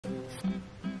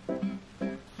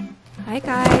Hi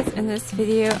guys, in this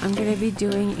video I'm going to be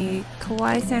doing a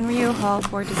Kawaii Sanrio haul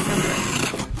for December.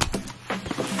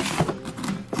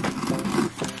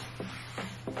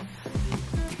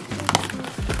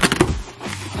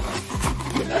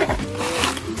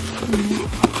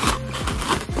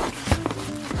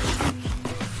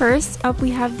 First up we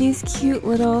have these cute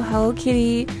little Hello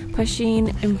Kitty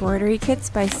Pusheen embroidery kits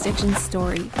by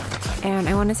Stationery. And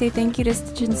I want to say thank you to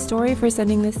Stationery for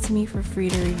sending this to me for free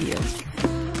to review.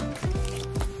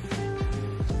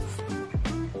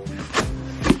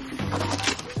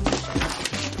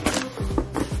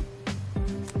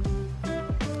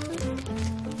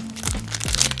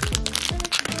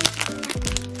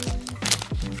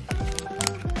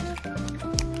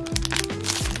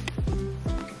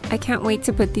 I can't wait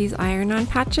to put these iron-on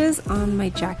patches on my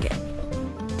jacket.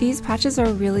 These patches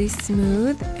are really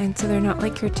smooth, and so they're not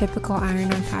like your typical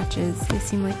iron-on patches. They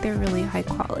seem like they're really high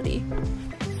quality.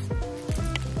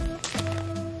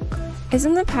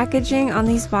 Isn't the packaging on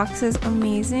these boxes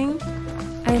amazing?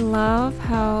 I love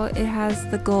how it has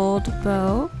the gold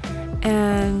bow,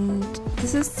 and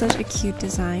this is such a cute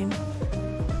design.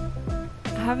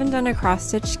 I haven't done a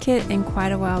cross-stitch kit in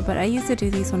quite a while, but I used to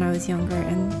do these when I was younger,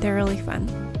 and they're really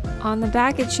fun. On the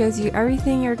back it shows you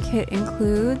everything your kit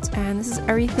includes, and this is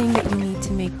everything that you need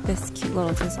to make this cute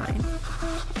little design.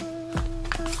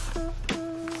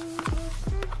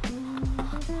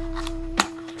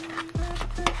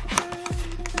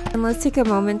 And let's take a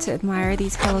moment to admire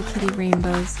these Hello Kitty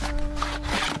rainbows.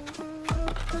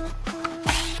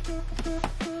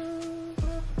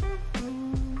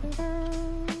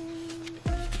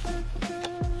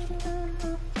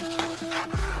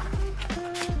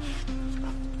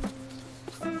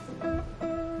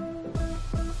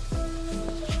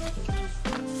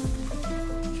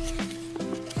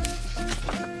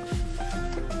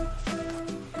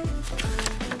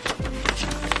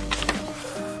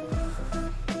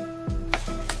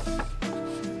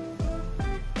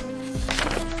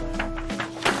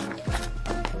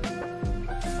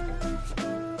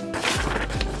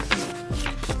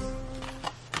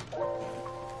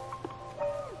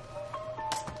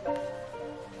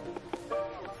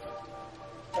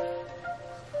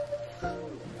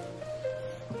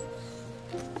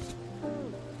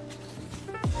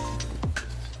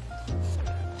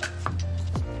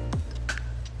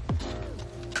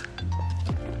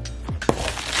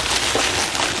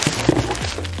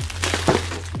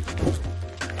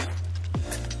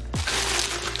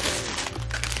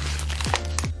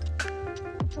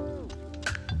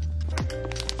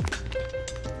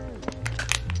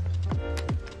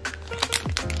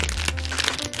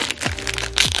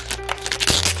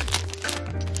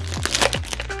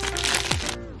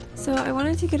 So I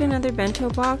wanted to get another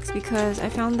bento box because I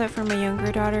found that for my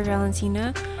younger daughter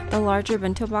Valentina, the larger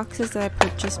bento boxes that I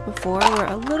purchased before were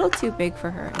a little too big for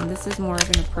her, and this is more of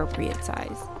an appropriate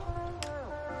size.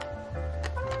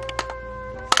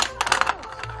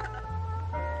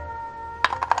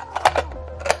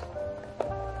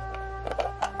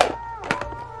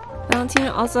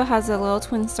 Valentina also has a little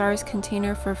Twin Stars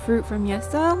container for fruit from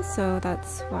Yesel, so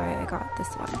that's why I got this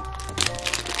one.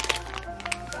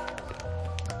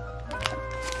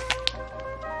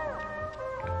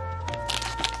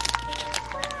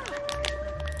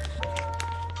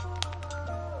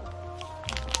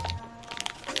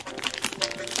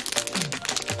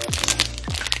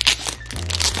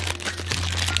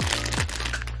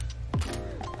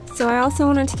 So I also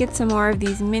wanted to get some more of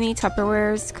these mini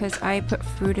Tupperwares because I put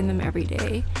fruit in them every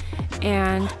day.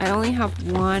 And I only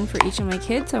have one for each of my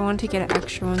kids, so I wanted to get an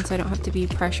extra one so I don't have to be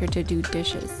pressured to do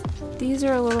dishes. These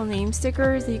are little name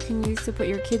stickers that you can use to put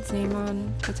your kid's name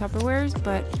on the Tupperwares,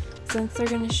 but since they're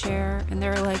going to share and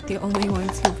they're like the only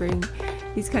ones who bring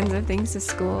these kinds of things to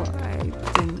school, I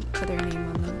didn't put their name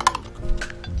on them.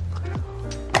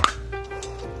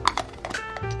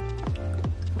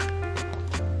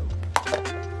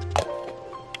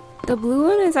 The blue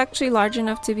one is actually large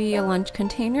enough to be a lunch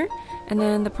container, and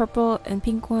then the purple and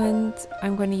pink ones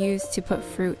I'm going to use to put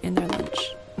fruit in their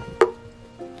lunch.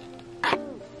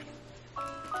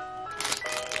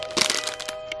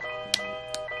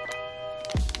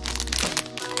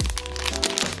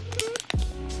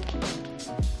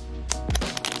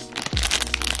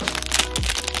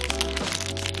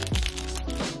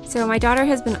 So my daughter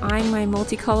has been eyeing my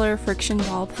multicolor friction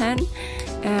ball pen,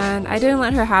 and I didn't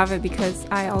let her have it because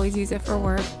I always use it for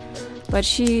work, but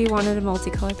she wanted a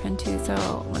multicolor pen too, so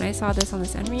when I saw this on the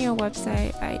Sanrio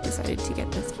website, I decided to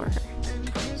get this for her.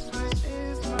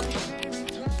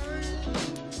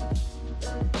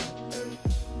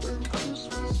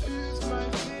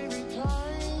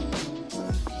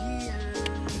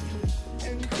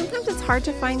 sometimes it's hard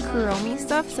to find Kuromi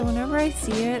stuff, so whenever I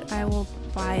see it, I will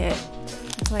buy it.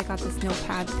 That's why I got this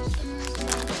notepad.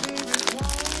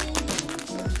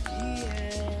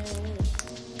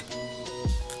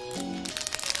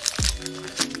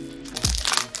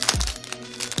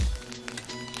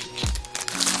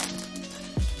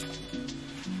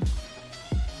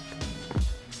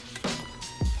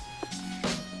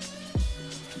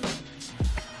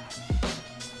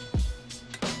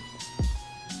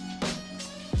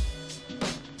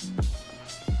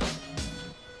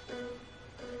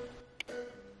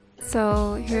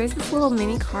 So here's this little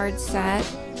mini card set,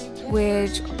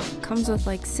 which comes with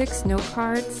like 6 note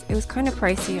cards. It was kind of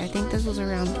pricey. I think this was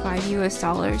around $5 US,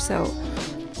 so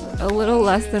a little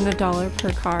less than $1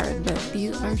 per card, but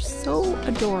these are so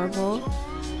adorable.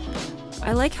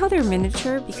 I like how they're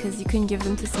miniature because you can give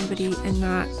them to somebody and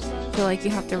not feel like you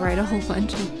have to write a whole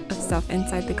bunch of stuff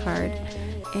inside the card.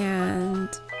 And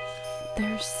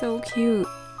they're so cute.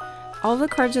 All the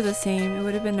cards are the same. It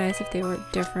would have been nice if they were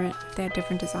different, if they had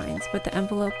different designs, but the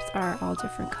envelopes are all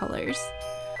different colors.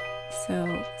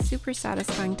 So super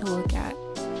satisfying to look at.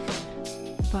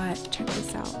 But check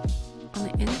this out. On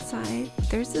the inside,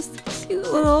 there's this cute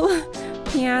little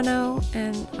piano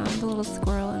and the little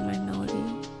squirrel in my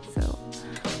melody. So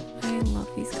I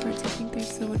love these cards. I think they're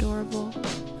so adorable.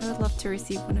 I would love to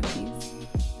receive one of these.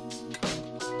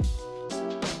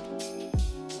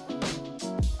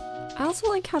 I also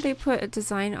like how they put a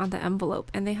design on the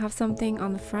envelope, and they have something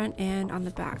on the front and on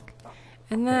the back.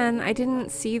 And then I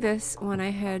didn't see this when I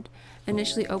had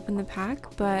initially opened the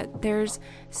pack, but there's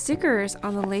stickers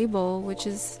on the label, which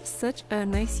is such a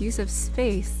nice use of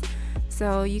space.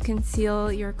 So you can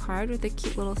seal your card with a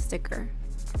cute little sticker.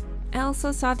 I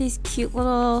also saw these cute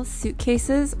little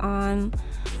suitcases on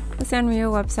the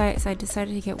Sanrio website, so I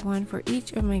decided to get one for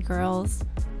each of my girls.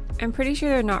 I'm pretty sure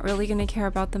they're not really going to care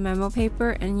about the memo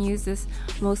paper and use this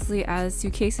mostly as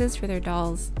suitcases for their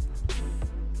dolls.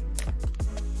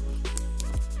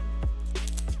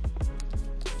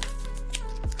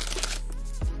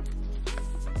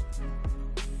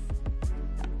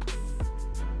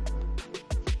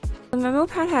 The memo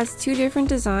pad has 2 different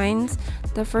designs.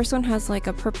 The first one has like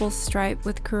a purple stripe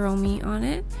with Kuromi on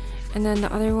it, and then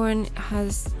the other one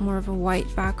has more of a white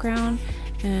background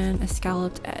and a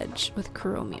scalloped edge with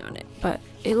Kuromi on it, but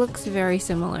it looks very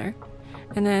similar.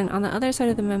 And then on the other side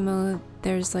of the memo,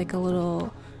 there's like a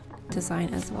little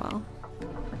design as well.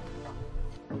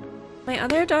 My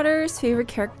other daughter's favorite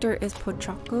character is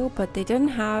Pochoko, but they didn't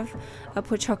have a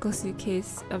Pochoko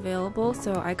suitcase available,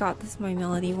 so I got this My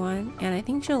Melody one, and I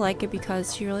think she'll like it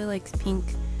because she really likes pink.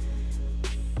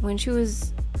 When she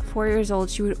was 4 years old,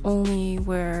 she would only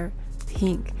wear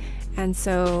pink, and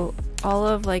so all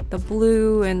of like the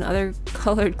blue and other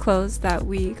colored clothes that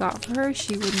we got for her,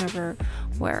 she would never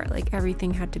wear. Like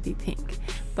everything had to be pink.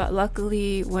 But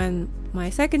luckily when my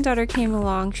second daughter came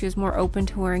along, she was more open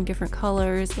to wearing different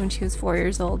colors when she was 4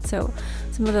 years old, so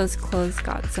some of those clothes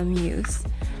got some use.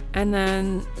 And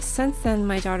then since then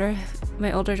my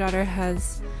older daughter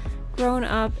has grown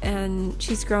up and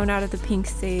she's grown out of the pink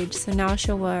stage, so now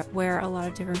she'll wear a lot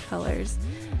of different colors,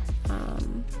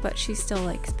 but she still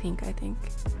likes pink, I think.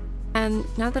 And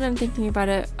now that I'm thinking about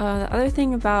it, the other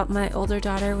thing about my older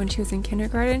daughter, when she was in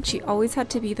kindergarten, she always had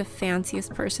to be the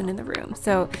fanciest person in the room.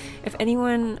 So if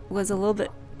anyone was a little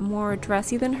bit more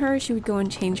dressy than her, she would go and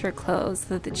change her clothes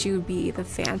so that she would be the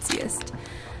fanciest.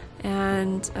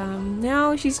 And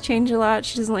now she's changed a lot.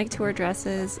 She doesn't like to wear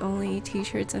dresses, only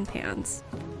t-shirts and pants.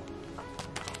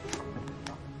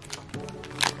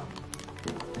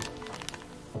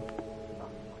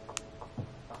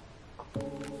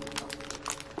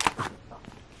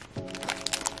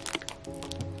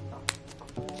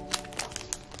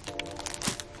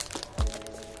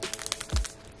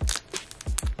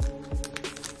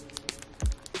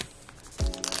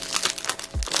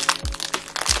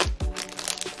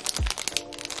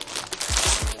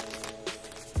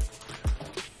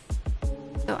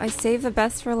 So I saved the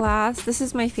best for last. This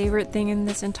is my favorite thing in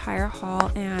this entire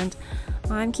haul, and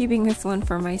I'm keeping this one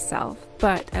for myself,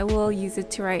 but I will use it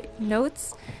to write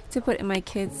notes to put in my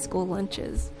kids' school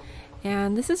lunches.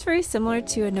 And this is very similar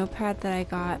to a notepad that I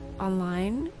got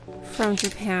online from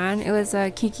Japan. It was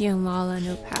a Kiki and Lala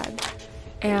notepad.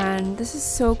 And this is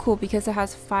so cool because it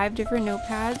has 5 different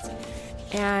notepads,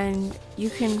 and you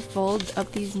can fold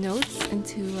up these notes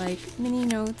into like mini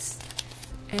notes,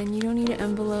 and you don't need an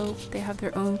envelope. They have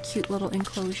their own cute little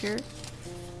enclosure,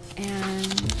 and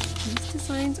these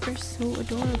designs are so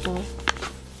adorable.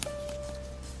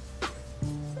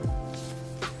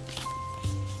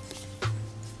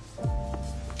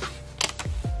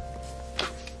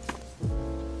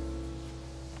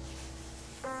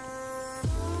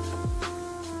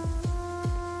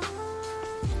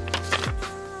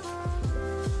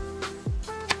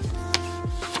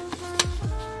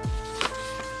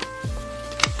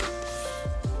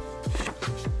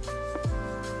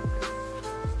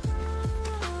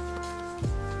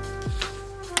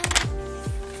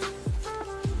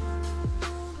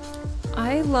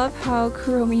 I love how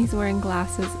Kuromi's wearing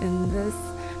glasses in this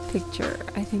picture.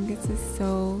 I think this is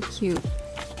so cute.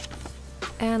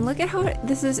 And look at how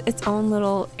this is its own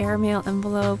little airmail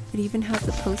envelope. It even has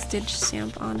a postage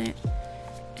stamp on it.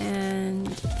 And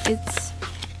it's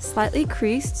slightly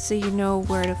creased so you know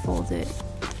where to fold it.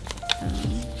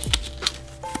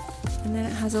 And then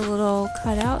it has a little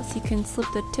cutout so you can slip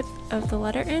the tip of the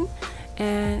letter in,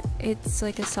 and it's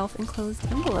like a self-enclosed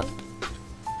envelope.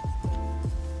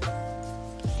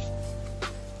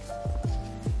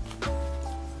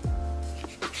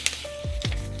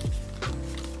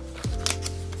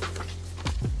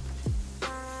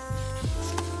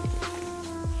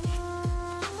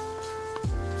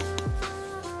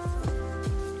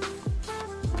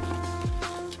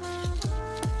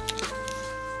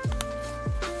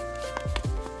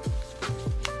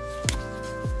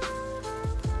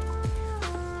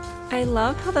 I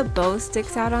love how the bow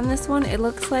sticks out on this one. It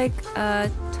looks like a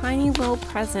tiny little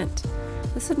present.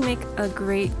 This would make a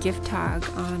great gift tag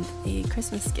on a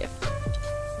Christmas gift.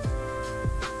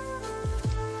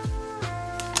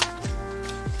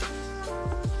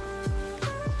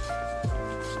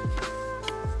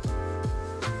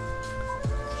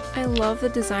 I love the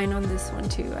design on this one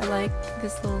too. I like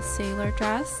this little sailor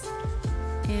dress,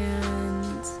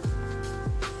 and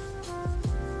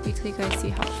wait till you guys see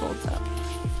how it folds up.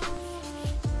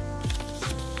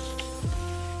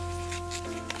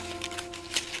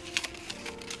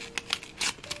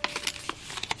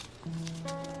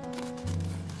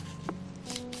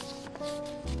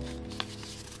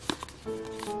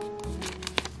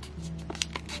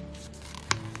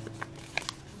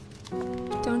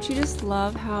 Don't you just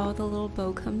love how the little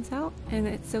bow comes out? And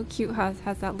it's so cute how it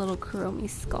has that little Kuromi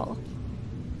skull.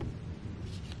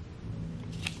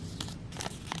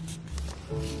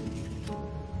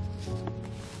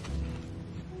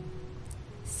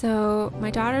 So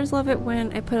my daughters love it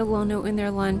when I put a little note in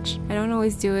their lunch. I don't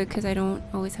always do it because I don't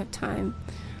always have time,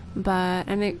 but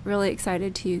I'm really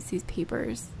excited to use these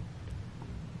papers.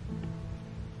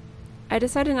 I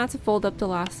decided not to fold up the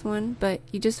last one, but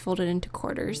you just fold it into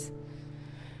quarters.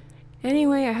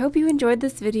 Anyway, I hope you enjoyed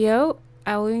this video.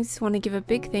 I always want to give a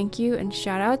big thank you and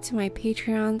shout out to my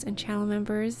Patreons and channel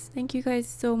members. Thank you guys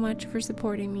so much for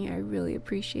supporting me. I really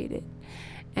appreciate it.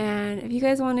 And if you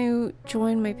guys want to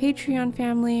join my Patreon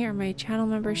family or my channel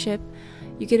membership,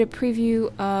 you get a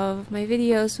preview of my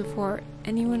videos before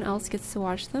anyone else gets to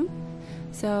watch them.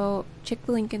 So check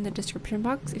the link in the description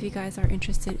box if you guys are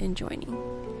interested in joining.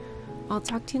 I'll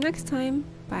talk to you next time.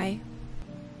 Bye.